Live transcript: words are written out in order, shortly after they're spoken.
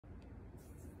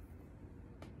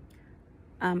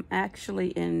I'm actually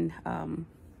in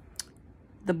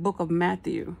the book of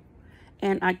Matthew,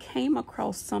 and I came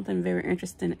across something very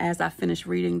interesting as I finished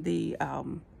reading the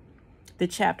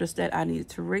chapters that I needed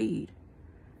to read.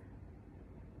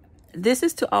 This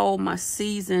is to all my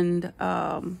seasoned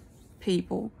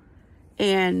people,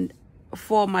 and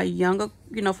for my younger,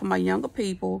 for my younger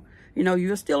people,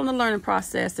 you're still in the learning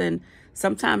process, and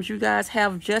sometimes you guys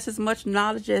have just as much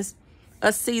knowledge as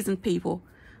us seasoned people.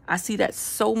 I see that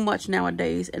so much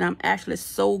nowadays, and I'm actually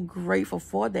so grateful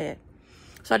for that.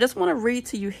 So I just want to read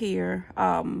to you here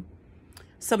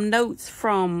some notes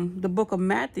from the book of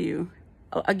Matthew.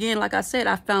 Again, like I said,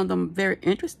 I found them very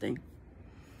interesting.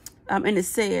 And it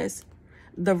says,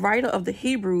 the writer of the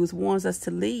Hebrews warns us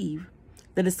to leave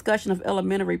the discussion of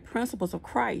elementary principles of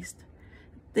Christ,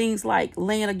 things like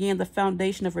laying again the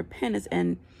foundation of repentance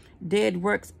and dead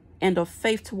works and of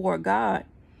faith toward God.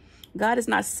 God is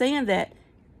not saying that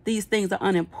these things are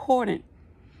unimportant,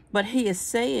 but he is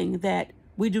saying that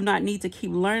we do not need to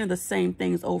keep learning the same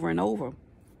things over and over.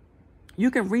 You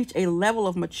can reach a level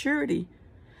of maturity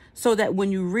so that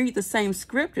when you read the same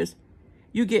scriptures,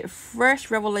 you get fresh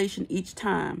revelation each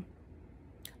time.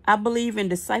 I believe in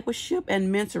discipleship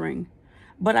and mentoring,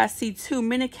 but I see too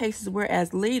many cases where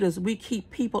as leaders, we keep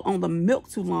people on the milk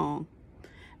too long.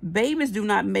 Babies do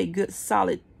not make good,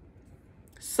 solid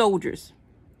soldiers.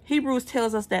 Hebrews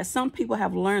tells us that some people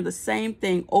have learned the same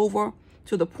thing over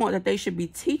to the point that they should be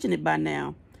teaching it by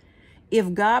now.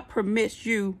 If God permits,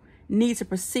 you need to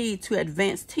proceed to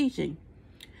advanced teaching.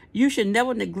 You should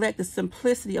never neglect the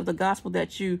simplicity of the gospel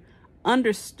that you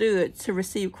understood to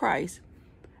receive Christ.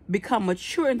 Become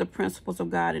mature in the principles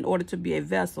of God in order to be a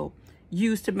vessel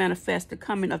used to manifest the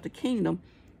coming of the kingdom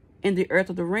in the earth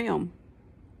of the realm.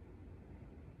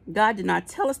 God did not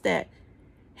tell us that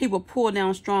he will pull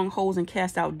down strongholds and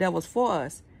cast out devils for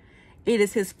us. It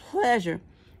is his pleasure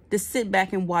to sit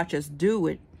back and watch us do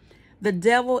it. The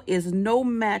devil is no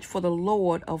match for the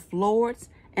Lord of Lords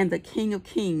and the King of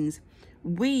Kings.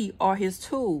 We are his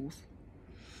tools.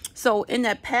 So in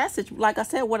that passage, like I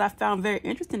said, what I found very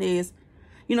interesting is,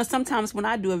 sometimes when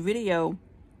I do a video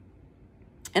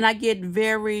and I get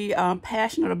very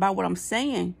passionate about what I'm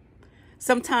saying,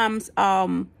 sometimes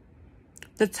the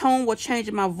tone will change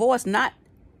in my voice, not,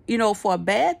 for a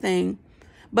bad thing,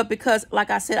 but because, like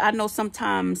I said, I know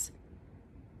sometimes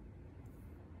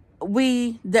us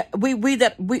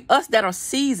that are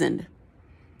seasoned,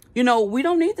 we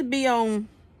don't need to be on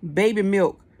baby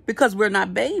milk because we're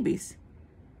not babies.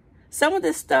 Some of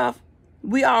this stuff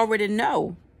we already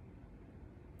know.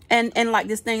 And like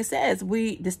this thing says,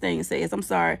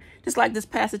 just like this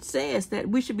passage says, that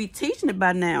we should be teaching it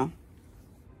by now.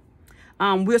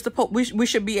 We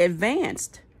should be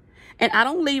advanced. And I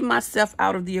don't leave myself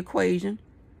out of the equation.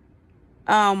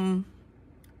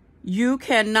 You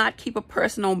cannot keep a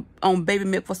person on baby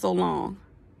milk for so long.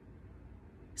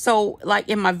 So like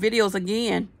in my videos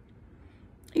again,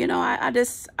 I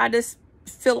just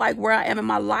feel like where I am in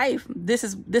my life, this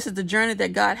is the journey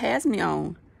that God has me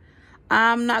on.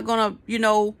 I'm not gonna,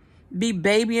 be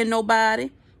babying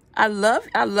nobody. I love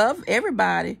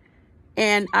everybody.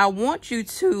 And I want you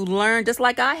to learn just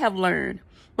like I have learned.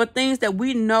 But things that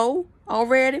we know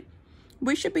already,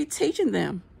 we should be teaching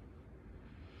them.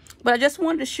 But I just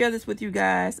wanted to share this with you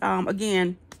guys.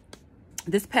 Again,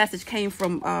 this passage came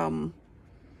from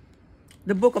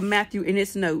the book of Matthew in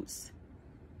its notes.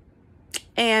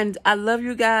 And I love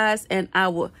you guys, and I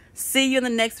will see you in the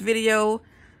next video.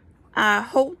 I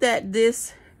hope that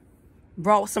this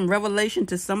brought some revelation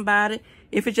to somebody.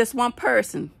 If it's just one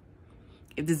person.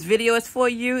 If this video is for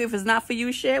you, if it's not for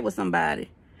you, share it with somebody.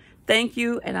 Thank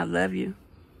you, and I love you.